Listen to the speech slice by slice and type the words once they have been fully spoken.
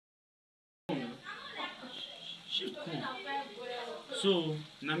She cook. So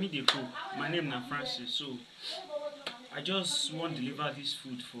na me dey cook. My name na Francis. So I just wan deliver this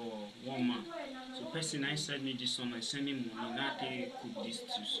food for one man. So person I send me this one, I send me money. Now they cook this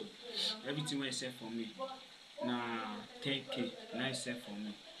too. So everything wey sell for me na 10k. Now he sell for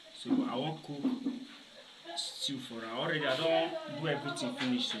me. So I wan cook stew for her. Already I don do everything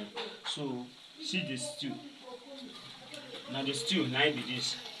finish. So see the stew. Now the stew now be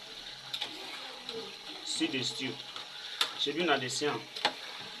this. See the stew. Shebi na the see am.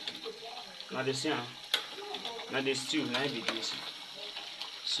 Na the see am. Na the stew now be this.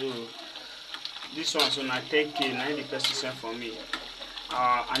 So this one so na 10k now the person send for me.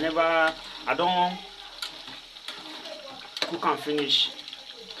 I don't cook and finish.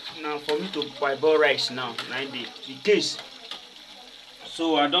 Now for me to boil rice now, 9 days. In case,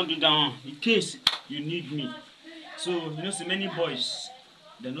 so I don't do that one. In case you need me. So you know, see many boys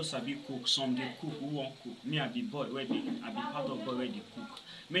they no sabi cook. Some they cook who won't cook. Me I be boy where they, I be part of boy where they cook.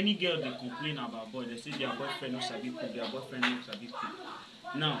 Many girls they complain about boy. They say their boyfriend no sabi cook. Their boyfriend no sabi cook.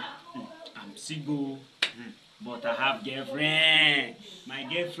 Now I'm single, but I have girlfriend. My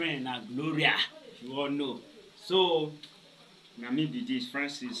girlfriend na Gloria. You all know. So na me be this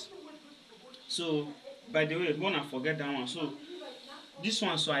Francis. So by the way, gonna forget that one. So this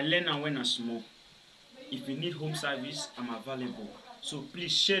one, so I learn am when I small. If you need home service, I'm available. So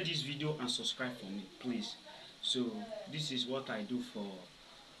please share this video and subscribe for me, please. So this is what I do for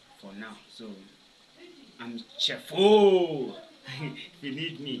now. So I'm cheerful. If you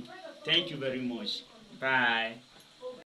need me, thank you very much. Bye.